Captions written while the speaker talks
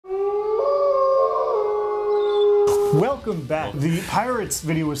Welcome back. The Pirates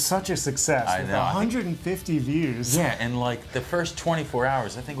video was such a success. I know. 150 views. Yeah, and like the first 24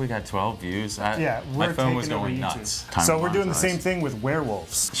 hours, I think we got 12 views. My phone was going nuts. So we're doing the same thing with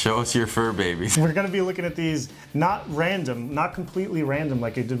Werewolves. Show us your fur babies. We're going to be looking at these not random, not completely random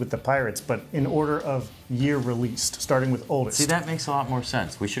like I did with the Pirates, but in order of year released, starting with oldest. See, that makes a lot more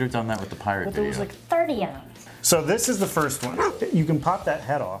sense. We should have done that with the Pirate video. There was like 30 of them. So this is the first one. You can pop that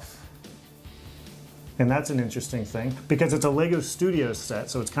head off. And that's an interesting thing because it's a Lego Studios set,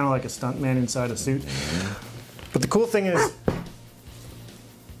 so it's kind of like a stuntman inside a suit. But the cool thing is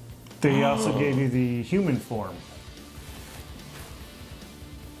they also gave you the human form.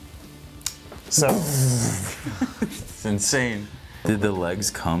 So it's insane. Did the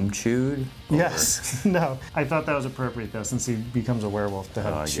legs come chewed? Yes. No. I thought that was appropriate though, since he becomes a werewolf to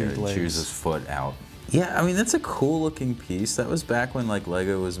have chewed legs. Chews his foot out. Yeah, I mean that's a cool looking piece. That was back when like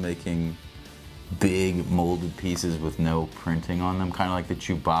Lego was making big molded pieces with no printing on them, kind of like the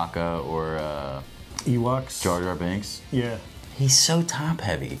Chewbacca or Ewoks. Jar Jar Binks. Yeah. He's so top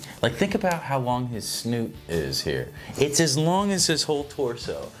heavy. Like think about how long his snoot is here. It's as long as his whole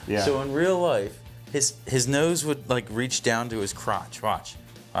torso. Yeah. So in real life, his nose would like reach down to his crotch. Watch.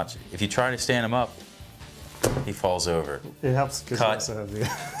 If you try to stand him up, he falls over. It helps because you also have the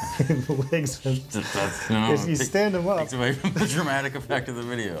legs. If you stand him up. Takes away from the dramatic effect of the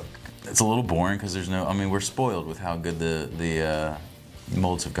video. It's a little boring because there's no, I mean, we're spoiled with how good the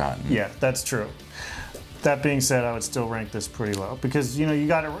molds have gotten. Yeah, that's true. That being said, I would still rank this pretty low because you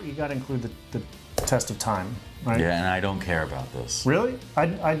gotta include the test of time, right? Yeah, and I don't care about this. Really?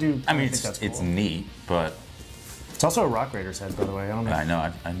 I do. I mean, think that's cool. It's neat, but it's also a Rock Raiders head, by the way. I don't know. I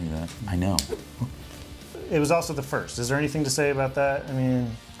know. I knew that. I know. It was also the first. Is there anything to say about that? I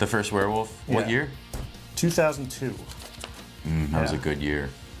mean, the first Werewolf. Yeah. What year? 2002. That was a good year.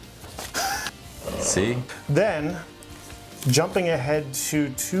 See? Then, jumping ahead to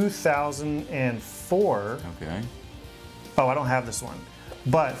 2004. Okay. Oh, I don't have this one.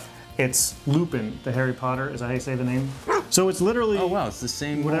 But it's Lupin, the Harry Potter. Is that how you say the name? So it's literally... Oh, wow. It's the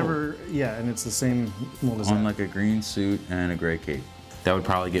same whatever, mold. Yeah, and it's the same mold as on that. like a green suit and a gray cape. That would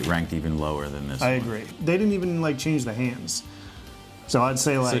probably get ranked even lower than this I one. agree. They didn't even like change the hands. So I'd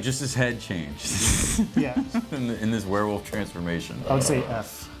say like... So just his head changed. Yeah. in this werewolf transformation. I would say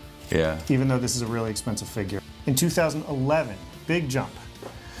F. Yeah. Even though this is a really expensive figure. In 2011, big jump,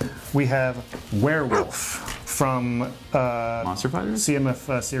 we have Werewolf from Monster Fighters?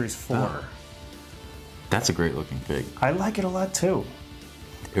 CMF Series 4. Oh. That's a great looking fig. I like it a lot too.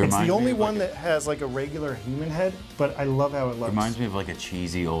 It's the only one that has like a regular human head, but I love how it looks. It reminds me of like a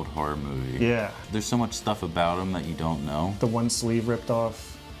cheesy old horror movie. Yeah. There's so much stuff about him that you don't know. The one sleeve ripped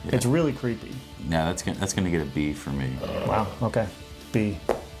off. Yeah. It's really creepy. Yeah, that's gonna get a B for me. Wow, okay. B.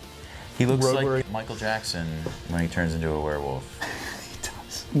 He looks like Michael Jackson when he turns into a werewolf. He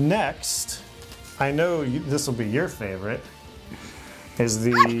does. Next, I know this will be your favorite, is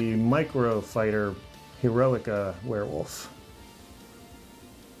the Micro Fighter Heroica Werewolf.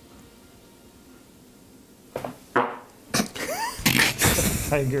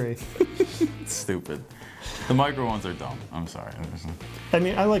 I agree. It's stupid. The micro ones are dumb. I'm sorry. I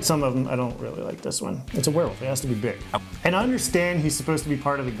mean, I like some of them. I don't really like this one. It's a werewolf. It has to be big. And I understand he's supposed to be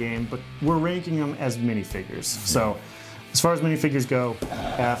part of the game, but we're ranking them as minifigures. So, as far as minifigures go,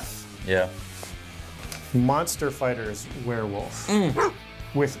 F. Yeah. Monster Fighters Werewolf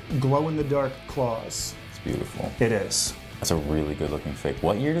with glow-in-the-dark claws. It's beautiful. It is. That's a really good-looking fig.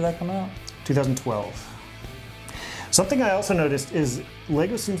 What year did that come out? 2012. Something I also noticed is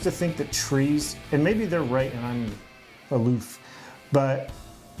Lego seems to think that trees, and maybe they're right and I'm aloof, but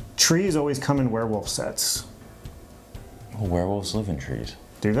trees always come in werewolf sets. Well, werewolves live in trees.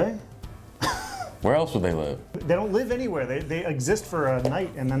 Do they? Where else would they live? They don't live anywhere. They exist for a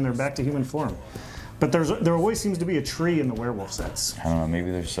night and then they're back to human form. But there always seems to be a tree in the werewolf sets. I don't know, maybe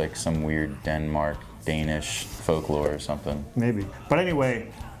there's like some weird Denmark, Danish folklore or something. Maybe. But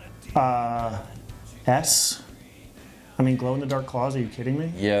anyway, S. I mean, glow-in-the-dark claws, are you kidding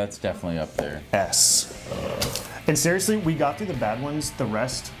me? Yeah, it's definitely up there. S. And seriously, we got through the bad ones. The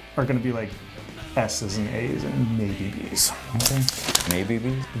rest are going to be like S's and A's and maybe B's. Okay. Maybe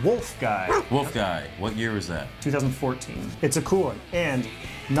B's? Wolf Guy. Wolf Guy. What year was that? 2014. It's a cool one. And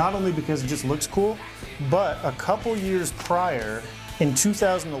not only because it just looks cool, but a couple years prior, in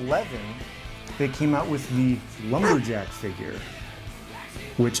 2011, they came out with the Lumberjack figure,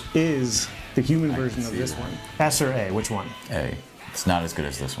 which is the human version of this one. S or A, which one? A. It's not as good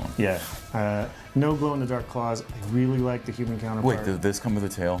as this one. Yeah. No glow-in-the-dark claws. I really like the human counterpart. Wait, did this come with a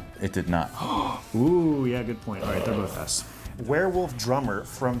tail? It did not. Ooh, yeah, good point. All right, they're both S. Werewolf Drummer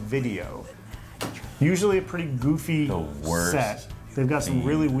from Video. Usually a pretty goofy The worst set. They've got some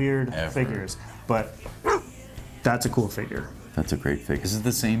really weird ever. figures, but that's a cool figure. That's a great figure. Is it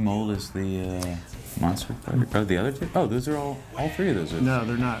the same mold as the monster fighter? Oh, the other two? Oh, those are all three of those are. No,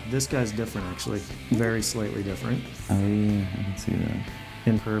 they're not. This guy's different, actually. Very slightly different. Oh, yeah, I can see that.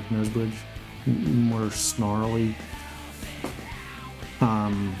 Incurved nose bridge. More snarly.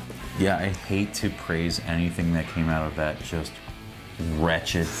 Yeah, I hate to praise anything that came out of that just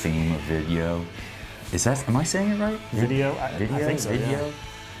wretched theme of video. Am I saying it right? Video? I think so, Video?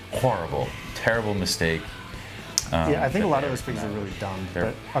 yeah. Horrible. Terrible mistake. Yeah, I think a lot of those things are really dumb,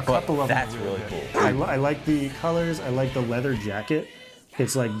 but a couple of them that's are really really good. cool. I like the colors. I like the leather jacket.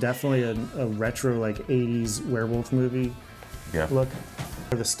 It's like definitely a retro like 80s werewolf movie Yeah. look.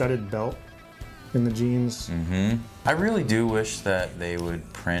 The studded belt in the jeans. I really do wish that they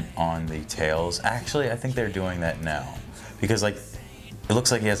would print on the tails. Actually, I think they're doing that now. Because like, it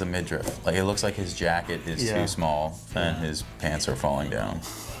looks like he has a midriff. Like it looks like his jacket is too small and his pants are falling down.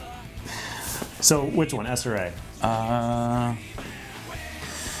 So which one, S or A? I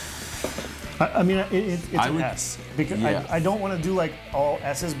mean, it's an S. Because I don't want to do like all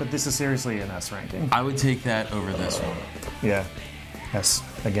S's, but this is seriously an S ranking. I would take that over this one. Yeah. S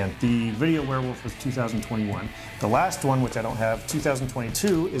again. The video werewolf was 2021. The last one, which I don't have,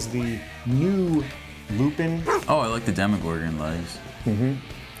 2022, is the new Lupin. Oh, I like the Demogorgon legs.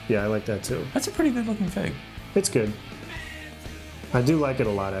 Yeah, I like that too. That's a pretty good looking fig. It's good. I do like it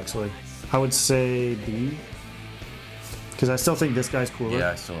a lot, actually. I would say B, because I still think this guy's cooler.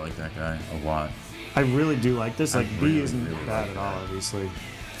 Yeah, I still like that guy a lot. I really do like this. Like really, B isn't really bad like at all, obviously.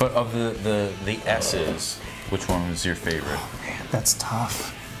 But of the S's, which one was your favorite? Man, that's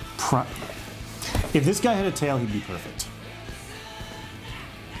tough. If this guy had a tail, he'd be perfect.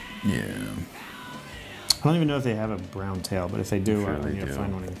 Yeah. I don't even know if they have a brown tail, but if they do, Sure I they need to do.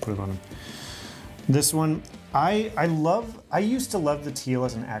 find one and put it on them. This one, I used to love the teal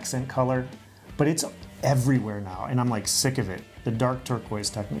as an accent color, but it's everywhere now, and I'm like sick of it. The dark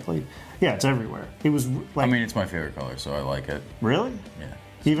turquoise, technically. Yeah, it's everywhere. It was like. I mean, it's my favorite color, so I like it. Really? Yeah.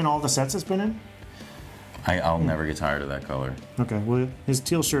 Even all the sets it's been in? I'll never get tired of that color. Okay, well, his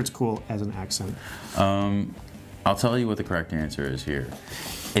teal shirt's cool as an accent. I'll tell you what the correct answer is here.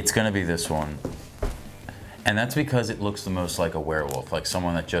 It's gonna be this one. And that's because it looks the most like a werewolf, like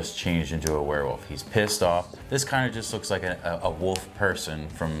someone that just changed into a werewolf. He's pissed off. This kind of just looks like a wolf person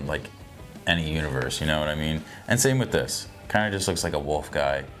from like any universe, you know what I mean? And same with this. Kind of just looks like a wolf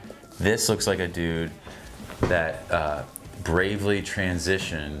guy. This looks like a dude that bravely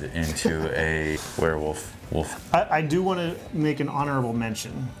transitioned into a werewolf. I do want to make an honorable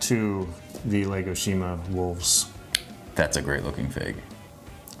mention to the Lego Shima wolves. That's a great looking fig.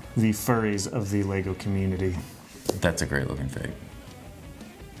 The furries of the Lego community. That's a great looking fig.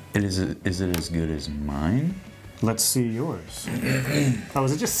 Is it as good as mine? Let's see yours. Oh,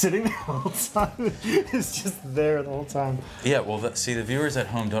 was it just sitting there the whole time? It's just there the whole time. Yeah, well, see, the viewers at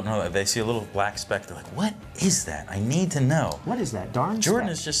home don't know that. They see a little black speck. They're like, what is that? I need to know. What is that? Darn Jordan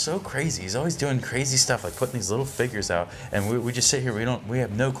speck. is just so crazy. He's always doing crazy stuff, like putting these little figures out, and we just sit here. We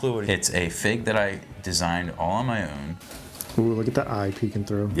have no clue what it is. It's a fig that I designed all on my own. Ooh, look at the eye peeking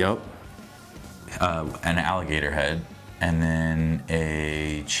through. Yep. An alligator head, and then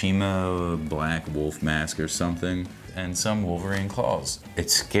a Chima black wolf mask or something, and some Wolverine claws.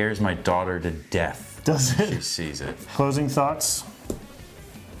 It scares my daughter to death. Does when it? She sees it. Closing thoughts?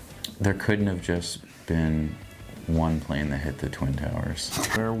 There couldn't have just been one plane that hit the Twin Towers.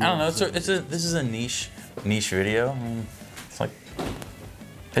 I don't know. This is a niche video. I mean, it's like,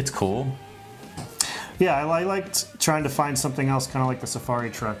 it's cool. Yeah, I liked trying to find something else, kind of like the safari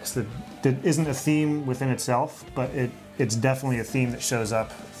trucks, that isn't a theme within itself, but it's definitely a theme that shows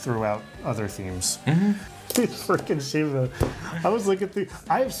up throughout other themes. Freaking Shima. I was looking through.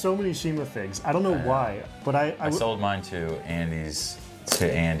 I have so many Shima figs. I don't know why, but I sold mine to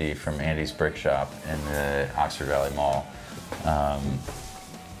Andy from Andy's Brick Shop in the Oxford Valley Mall.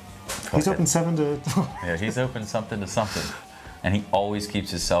 He's open 7 to. Yeah, he's open something to something, and he always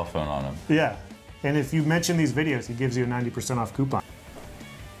keeps his cell phone on him. Yeah, and if you mention these videos, he gives you a 90% off coupon.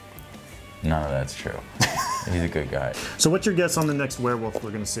 None of that's true. He's a good guy. So what's your guess on the next werewolf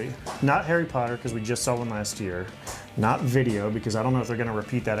we're going to see? Not Harry Potter, because we just saw one last year. Not video, because I don't know if they're going to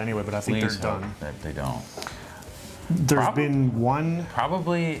repeat that anyway, but I think Please they're hope done. that they don't. There's been one,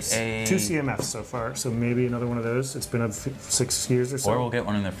 Probably two CMFs so far, so maybe another one of those. It's been 6 years or so. Or we'll get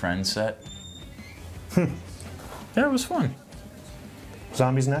one in the Friends set. Yeah, it was fun.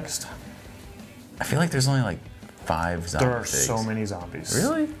 Zombies next? I feel like there's only like 5 zombie There are figs. so many zombies.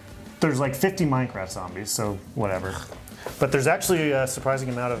 Really? There's like 50 Minecraft zombies, so whatever. But there's actually a surprising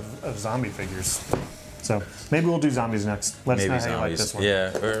amount of zombie figures. So maybe we'll do zombies next. Let us know how you like this one.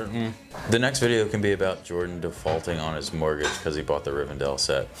 Yeah, or the next video can be about Jordan defaulting on his mortgage because he bought the Rivendell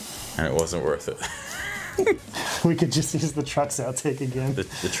set and it wasn't worth it. We could just use the truck's outtake again.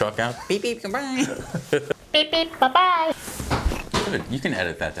 The truck out. Beep beep, goodbye. Beep beep, bye bye. You can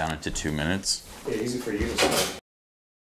edit that down into 2 minutes. Yeah, easy for you to start.